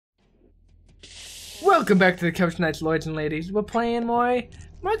Welcome back to the Couch Knights, lords and ladies. We're playing more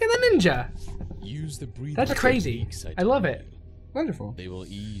Mark and the Ninja. That's crazy. I love it. Wonderful.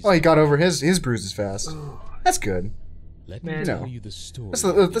 Oh, he got over his bruises fast. That's good. Man, you know, that's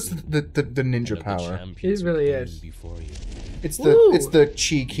the ninja power. It really is. It's the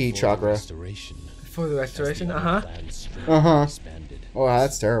chi ki chakra. For the restoration, uh-huh. Oh,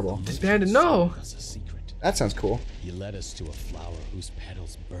 that's terrible. Disbanded, no. That sounds cool. He led us to a flower whose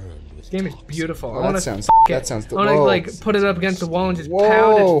petals burned with This game is beautiful. Oh, that sounds. I want to like put it up against the wall and just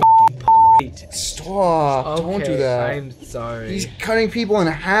pound it. Great. Stop! Okay, don't do that. I'm sorry. He's cutting people in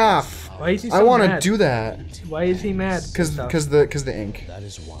half. Why is he so I want to mad? do that. Why is he mad? Cause the ink. That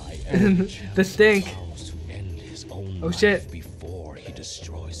is why the stink. vows to end his own Oh shit. life before he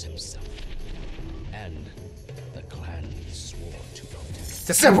destroys himself. And the clan swore to protect.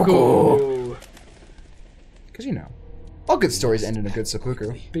 Seppuku. Because you know, all good stories end in a good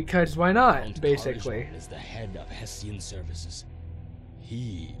seppuku. Because why not? Basically. Is the head of Hessian services.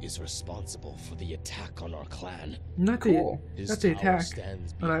 He is responsible for the attack on our clan. Not Cool. the attack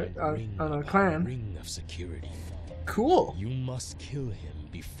on our clan. Ring of security. Cool. You must kill him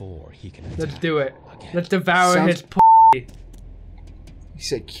before he can attack. Let's do it. Again. Let's devour Sounds- his p***. You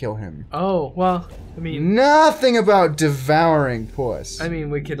said kill him. Oh, well, I mean, Nothing about devouring puss. I mean,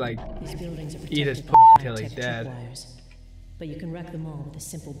 we could like These buildings are eat his protected by till he's high-tech dead. tripwires, but you can wreck them all with a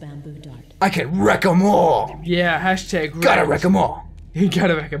simple bamboo dart. I can wreck 'em all. Yeah, hashtag Gotta wreck 'em all. You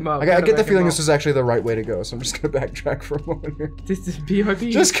gotta wreck him up. I get the feeling this was actually the right way to go, so I'm just gonna backtrack for a moment here. This is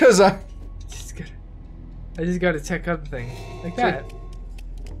BRB. Just cause I I just gotta check other things. Like that.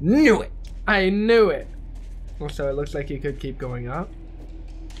 knew it. I knew it. Also, it looks like you could keep going up.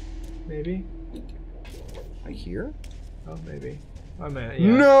 Maybe. I hear? Oh, maybe. I mean,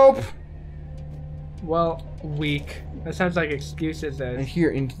 yeah. Nope. Well, weak. That sounds like excuses And then.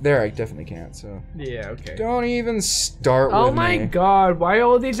 here, in there, I definitely can't. So Yeah, okay. don't even start Oh with my me. god, why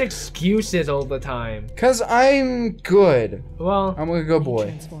all these excuses all the time? Cause I'm good. Well, I'm a good The boy.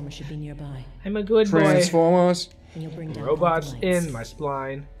 transformer should be nearby, I'm a good boy. Transformers. and you'll bring down Robots all the lights in my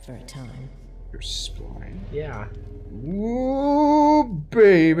spline. for a time. Your spline. Yeah. Ooh,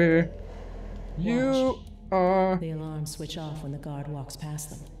 baby. You are The alarms switch off when the guard walks past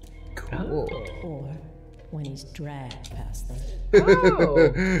them, cool. or when he's dragged past them. Oh.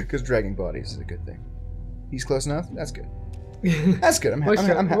 Because dragging bodies is a good thing. He's close enough. That's good. That's good. I'm, Works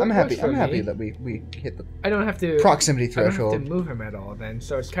for- I'm happy. works for I'm happy me. that we hit the I don't have to proximity I don't have threshold. to move him at all then,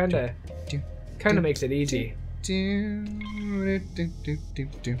 so it's kind of do, makes it easy. Do.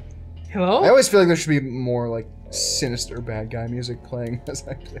 Hello? I always feel like there should be more like sinister bad guy music playing as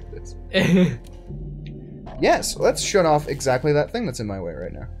I play this. Yes, let's shut off exactly that thing that's in my way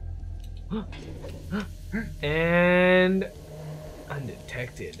right now. And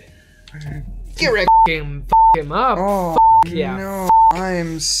undetected. Get wrecked. Fuck him up. Oh yeah. no,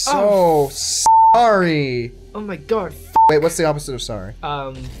 I'm so sorry. Oh my god. Wait, what's the opposite of sorry?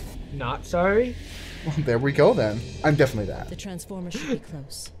 Not sorry. Well, there we go then. I'm definitely that. The transformer should be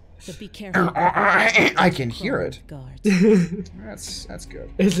close, but be careful. I can hear it. Guards. That's good.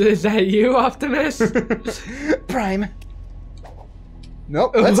 Is that you, Optimus? Prime.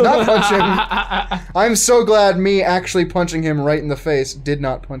 Nope, let's not punch him. I'm so glad me actually punching him right in the face did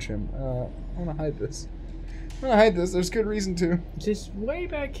not punch him. I want to hide this. I want to hide this. There's good reason to. Just way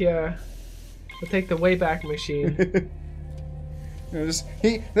back here. We'll take the way back machine. You know, just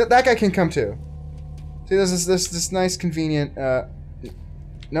that guy can come too. See, there's this nice convenient.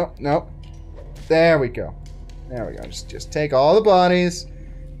 Nope. There we go. There we go. Just take all the bodies,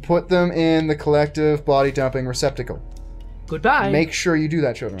 put them in the collective body dumping receptacle. Goodbye. Make sure you do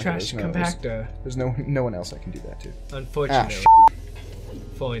that, children. Trash compactor. There's no one else I can do that to. Unfortunately.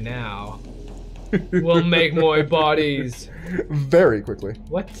 For now. We'll make more bodies. Very quickly.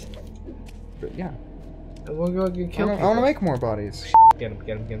 What? But yeah. We're going to kill I people. want to make more bodies. Get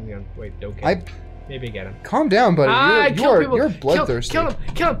him. Wait, don't get I him. Maybe get him. calm down, buddy. Kill people. You're bloodthirsty.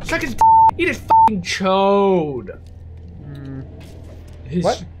 Kill him. Suck his Eat his fucking chode.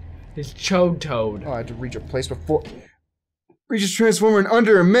 What? His chode toad. Oh, I had to reach a place before. Reach his transformer in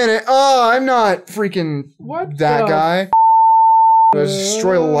under a minute. Oh, I'm not freaking What that the guy.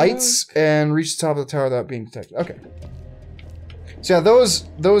 Destroy lights and reach the top of the tower without being detected. Okay. So yeah,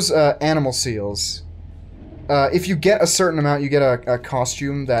 those animal seals. If you get a certain amount, you get a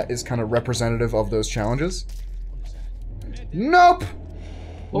costume that is kind of representative of those challenges. Nope.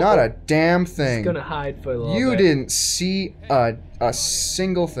 Not a damn thing. He's gonna hide for a little You bit. didn't see a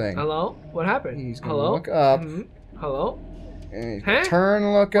single thing. Hello? What happened? He's gonna Hello? look up. Hello? And Huh?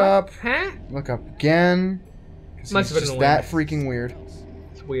 turn, look What? up, Huh? look up again. 'Cause Must he's have been just the that wind. freaking weird.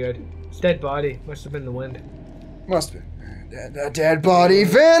 It's weird. It's dead body. Must have been the wind. Must be. That dead body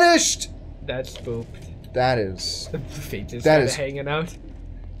vanished! That's spooked. That is. The feet just That kinda is- hanging out.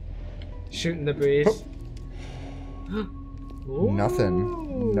 Shooting the breeze.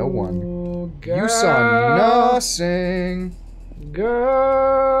 Nothing. No one. Girl. You saw nothing.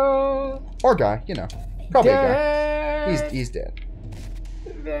 Girl. Or guy, you know. Probably a guy. Dead. He's dead.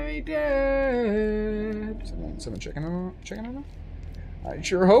 Very dead. Someone checking on him? I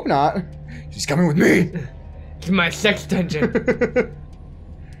sure hope not. She's coming with me. It's my sex dungeon.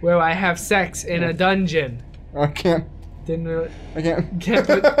 Where I have sex in a dungeon. I can't. Didn't really. I can't. Can't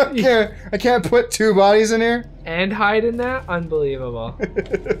put- I can't put 2 bodies in here. And hide in that? Unbelievable.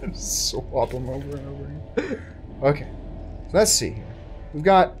 Swap them over and over again. Okay. So let's see here. We've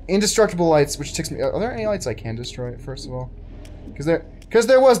got indestructible lights, which takes me. Are there any lights I can destroy? First of all, because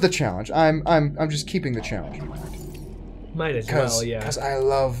there was the challenge. I'm just keeping the challenge in mind. Might as well, yeah. Because I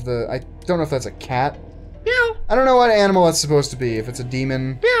love the. I don't know if that's a cat. Meow. I don't know what animal that's supposed to be. If it's a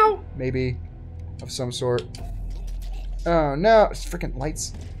demon, Meow. maybe, of some sort. Oh no! It's freaking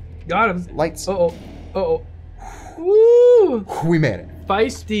lights. Got him. Lights. Uh-oh. Uh-oh. Woo! We made it.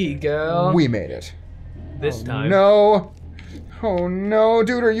 Feisty, girl. We made it. This time. No. Oh no,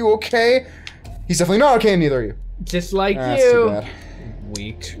 dude, are you okay? He's definitely not okay, and neither are you. Just like That's you. too bad.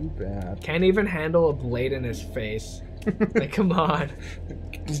 Weak. Too bad. Can't even handle a blade in his face. Like, come on.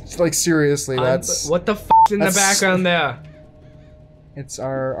 Like seriously, that's What the f***'s in the that's- background there? it's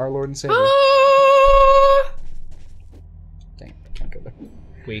our Lord and Savior. Ah! Dang, can't go there.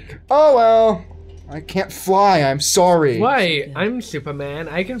 Weak. Oh well, I can't fly. I'm sorry. Why? I'm Superman.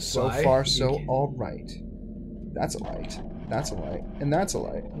 I can So fly. far, so all right. That's a light. That's a light, and that's a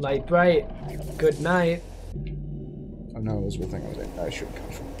light. Light bright. Good night. Oh no, those were things I should have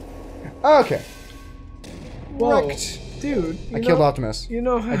come from. Okay. Whoa. Wrecked. Dude. I killed Optimus. You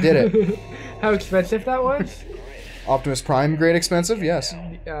know how, I did it. how expensive that was? Optimus Prime, great expensive. Yes.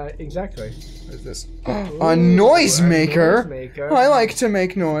 Exactly. What is this? A noisemaker. noisemaker. I like to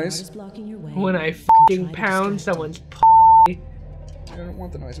make What noise. is blocking your way? When I Try f***ing to pound distract someone's I don't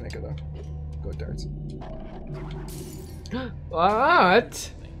want the noisemaker though. Go darts.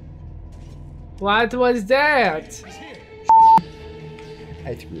 What? What was that?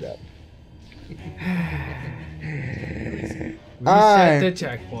 I threw that. Reset the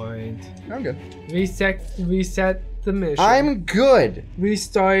checkpoint. I'm good. Reset the mission. I'm good.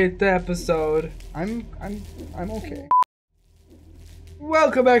 Restart the episode. I'm okay.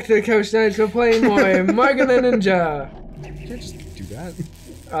 Welcome back to the Couch Nights. We're playing more Morgan the Ninja. You can't just do that.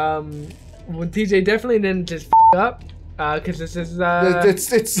 Well, TJ definitely didn't just f up, cause this is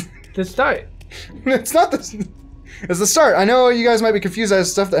It's the start. it's not the. It's the start. I know you guys might be confused as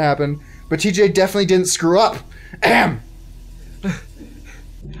to stuff that happened, but TJ definitely didn't screw up. Ahem.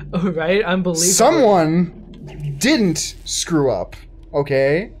 Oh, right? Unbelievable. Someone didn't screw up.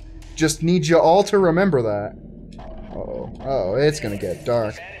 Okay, just need you all to remember that. Uh-oh, it's gonna get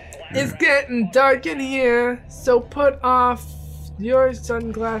dark. It's getting dark in here, so put off your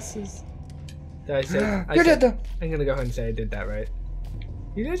sunglasses. Did I say? You're dead though. I'm gonna go ahead and say I did that right.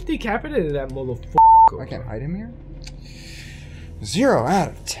 You just decapitated that motherfucker. I can't hide him here. 0 out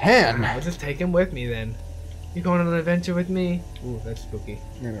of 10. I'll just take him with me then. You going on an adventure with me? Ooh, that's spooky.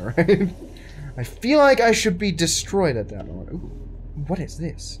 I know, right? I feel like I should be destroyed at that moment. Ooh, what is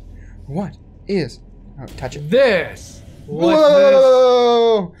this? What is? Oh, touch it. This. What's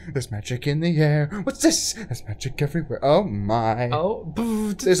Whoa! There's magic in the air. What's this? There's magic everywhere. Oh my. this?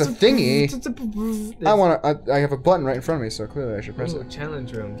 Oh. There's a thingy. There's- I have a button right in front of me, so clearly I should press Ooh, it.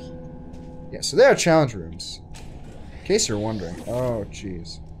 challenge rooms. Yeah, so there are challenge rooms. In case you're wondering. Oh,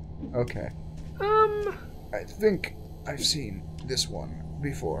 jeez. Okay. I think I've seen this one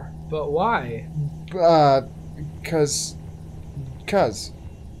before. But why? Cause.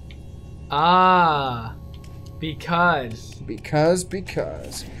 Ah. Because. Because. Don't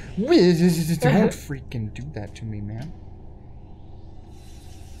freaking do that to me, man.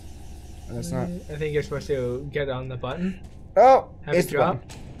 That's not. I think you're supposed to get on the button. Oh, Have it's it the drop.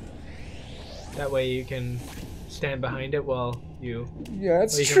 button. That way you can stand behind it while you Yeah,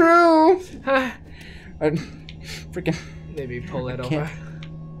 it's Well, you true. can I freaking. maybe pull it over. can't.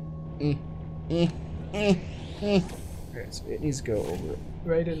 Okay, so it needs to go over it.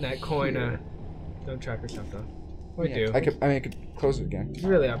 Right in that corner. Don't trap yourself though. Or Yeah, do. I could close it again. It's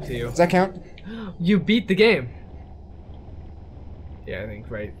really up to you. Does that count? You beat the game. Yeah, I think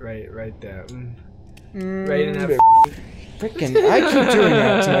right there. Right in that. Freaking! I keep doing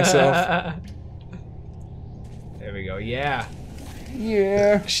that to myself. There we go. Yeah.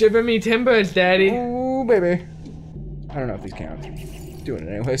 Yeah. Shiver me timbers, daddy. Ooh, baby. I don't know if these count. Doing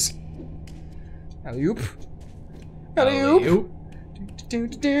it anyways. Alley-oop. Alley-oop.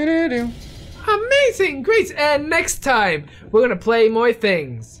 Amazing, great. And next time we're gonna play more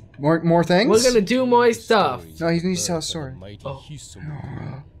things. More things? We're gonna do more stuff. No, he needs to tell a story. Oh.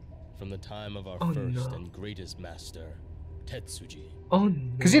 From the time of our Oh, first no. and greatest master, Tetsuji. Oh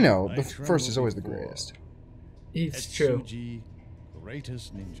no. Because you know, the first is always the greatest. It's true. Tetsuji,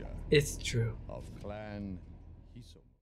 greatest ninja It's true. of Clan